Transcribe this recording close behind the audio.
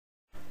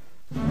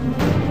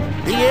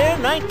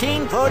year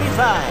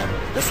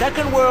 1945. The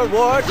Second World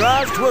War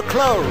draws to a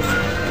close.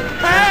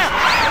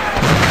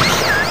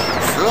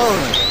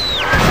 Slowly.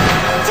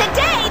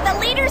 Today, the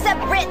leaders of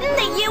Britain,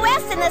 the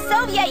U.S., and the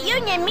Soviet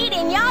Union meet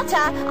in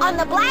Yalta on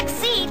the Black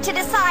Sea to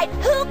decide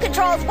who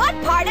controls what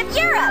part of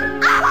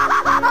Europe.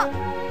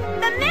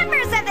 The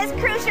members of this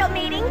crucial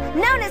meeting,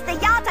 known as the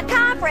Yalta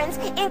Conference,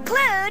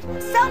 include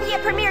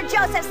Soviet Premier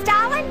Joseph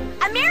Stalin,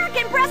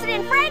 American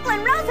President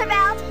Franklin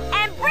Roosevelt,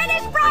 and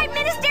British Prime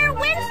Minister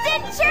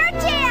Winston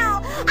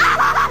Churchill.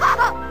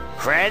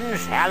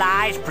 Friends,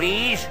 allies,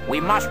 please. We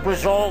must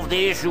resolve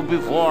the issue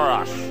before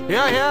us.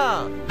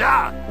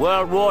 Yeah.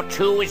 World War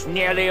II is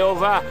nearly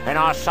over, and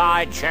our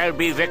side shall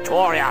be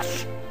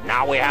victorious.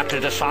 Now we have to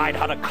decide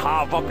how to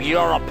carve up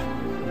Europe.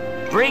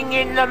 Bring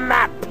in the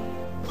map.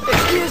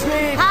 Excuse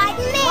me.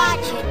 Pardon me.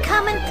 Watch it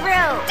coming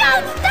through.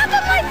 Don't step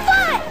on my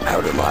foot!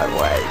 Out of my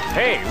way.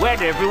 Hey,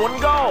 where'd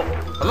everyone go?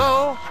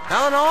 Hello,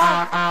 Eleanor?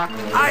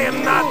 I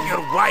am not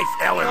your wife,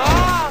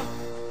 Eleanor.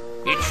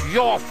 It's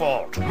your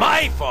fault.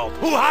 My fault.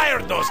 Who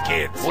hired those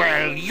kids?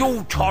 Well,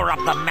 you tore up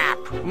the map.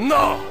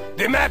 No,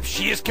 the map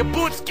she is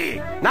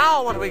Kabutsky.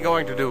 Now what are we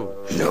going to do?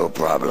 No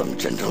problem,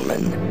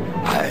 gentlemen.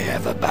 I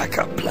have a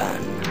backup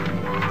plan.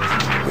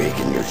 We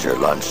can use your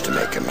lunch to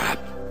make a map.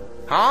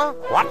 Huh?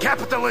 What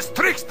capitalist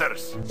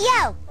tricksters?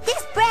 Yo,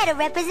 this bread'll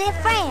represent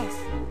France.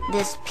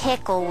 This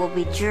pickle will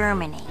be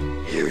Germany.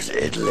 Here's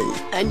Italy.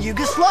 And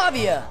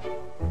Yugoslavia.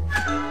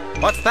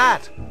 What's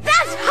that?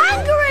 That's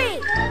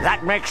Hungary!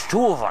 That makes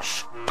two of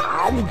us.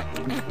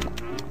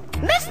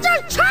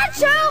 Mr.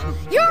 Churchill,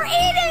 you're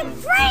eating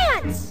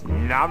France!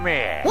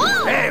 Nummy.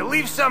 Whoa! Hey,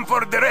 leave some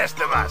for the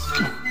rest of us.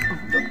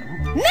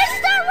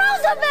 Mr.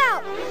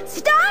 Roosevelt,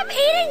 stop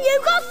eating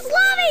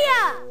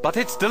Yugoslavia! But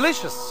it's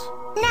delicious.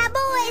 Now,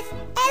 boys,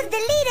 as the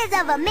leaders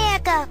of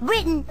America,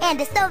 Britain, and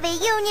the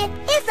Soviet Union,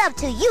 it's up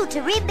to you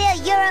to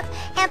rebuild Europe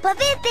and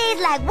prevent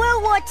things like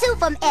World War II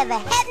from ever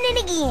happening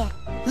again.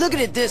 Look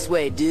at it this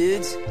way,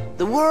 dudes.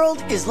 The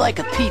world is like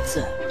a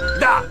pizza.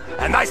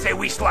 And I say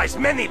we slice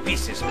many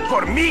pieces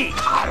for me.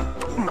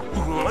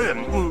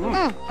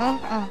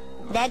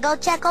 There go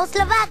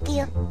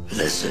Czechoslovakia.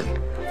 Listen,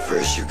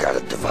 first you gotta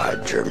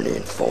divide Germany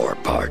in 4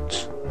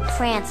 parts.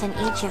 France and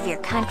each of your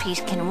countries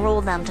can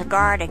rule them to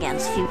guard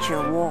against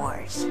future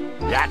wars.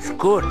 That's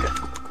good.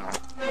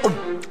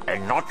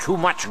 And not too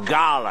much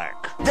garlic.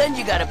 Then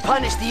you gotta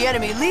punish the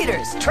enemy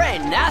leaders. Try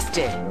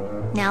nasty.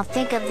 Now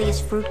think of these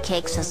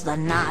fruitcakes as the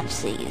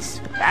Nazis.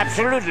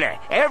 Absolutely.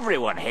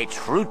 Everyone hates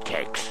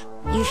fruitcakes.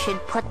 You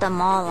should put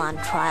them all on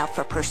trial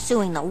for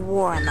pursuing the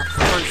war in the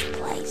first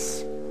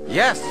place.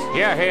 Yes.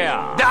 Here.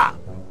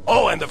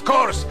 Oh, and of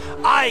course,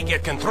 I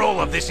get control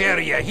of this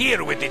area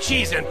here with the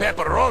cheese and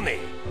pepperoni.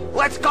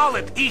 Let's call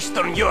it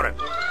Eastern Europe.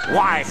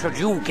 Why should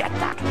you get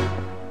that?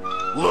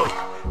 Look,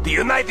 the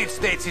United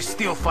States is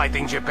still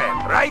fighting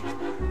Japan, right?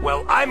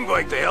 Well, I'm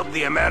going to help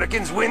the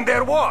Americans win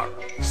their war.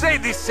 Say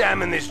this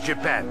salmon is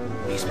Japan.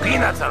 These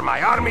peanuts are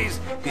my armies,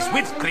 this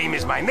whipped cream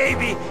is my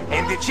navy,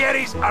 and the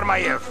cherries are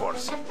my air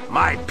force.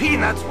 My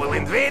peanuts will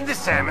invade the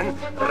salmon,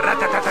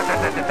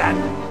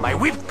 rat-a-tat-tat-tat-tat. My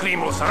whipped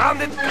cream will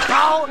surround it,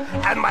 kapow,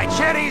 and my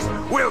cherries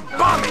will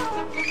bomb it.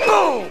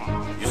 Boom!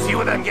 You see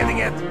what I'm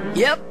getting at?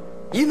 Yep.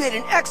 You made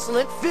an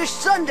excellent fish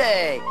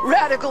sundae.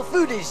 Radical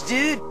foodish,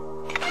 dude.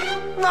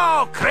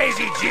 No,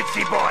 crazy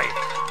gypsy boy.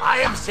 I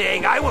am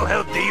saying I will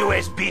help the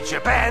US beat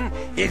Japan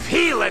if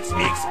he lets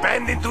me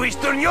expand into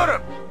Eastern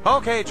Europe.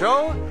 Okay,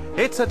 Joe.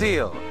 It's a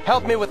deal.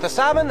 Help me with the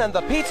salmon and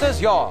the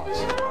pizza's yours.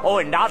 Oh,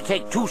 and I'll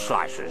take 2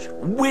 slices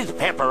with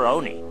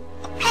pepperoni.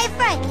 Hey,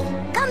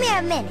 Frankie, come here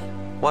a minute.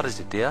 What is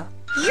it, dear?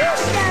 You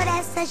sure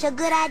that's such a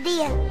good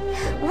idea?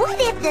 What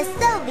if the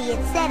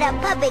Soviets set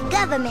up puppet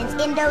governments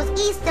in those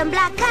Eastern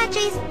Bloc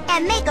countries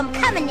and make them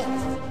communist?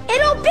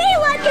 It'll be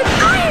like an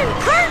iron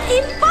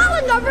curtain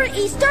falling over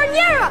Eastern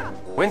Europe!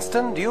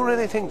 Winston, do you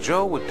really think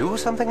Joe would do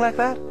something like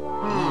that?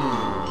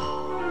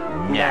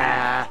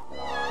 Nah.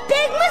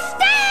 Big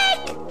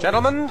mistake!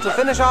 Gentlemen, to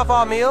finish off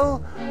our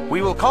meal,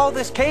 we will call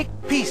this cake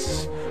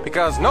peace,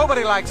 because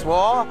nobody likes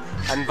war,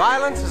 and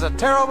violence is a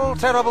terrible,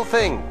 terrible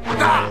thing.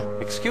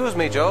 Excuse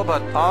me, Joe,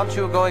 but aren't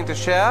you going to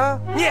share?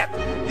 Niet!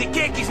 The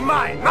cake is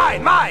mine!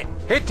 Mine!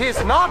 It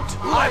is not!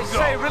 Let go!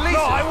 Say release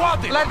No, it! I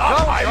want it! Let go,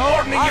 I'm Joe!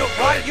 warning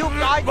you!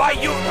 Why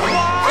you...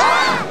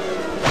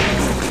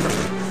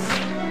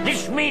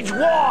 This means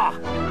war!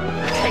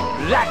 Take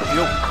that,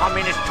 you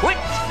communist twit!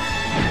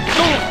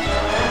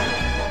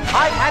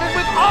 I've had it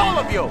with all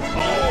of you!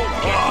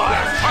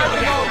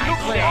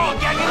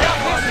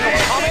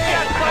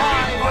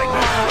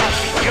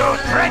 You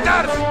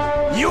traitors!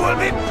 You will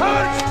be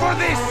purged for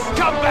this!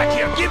 Come back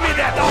here! Give me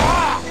that!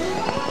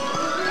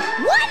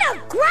 What a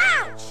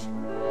grouch!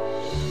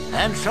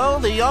 And so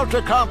the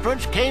Yalta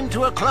Conference came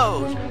to a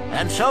close,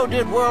 and so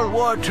did World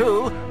War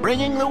II,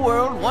 bringing the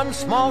world one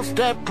small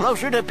step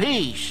closer to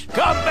peace.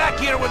 Come back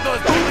here with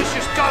those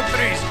delicious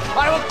countries!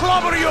 I will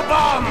clobber you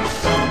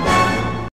bombs!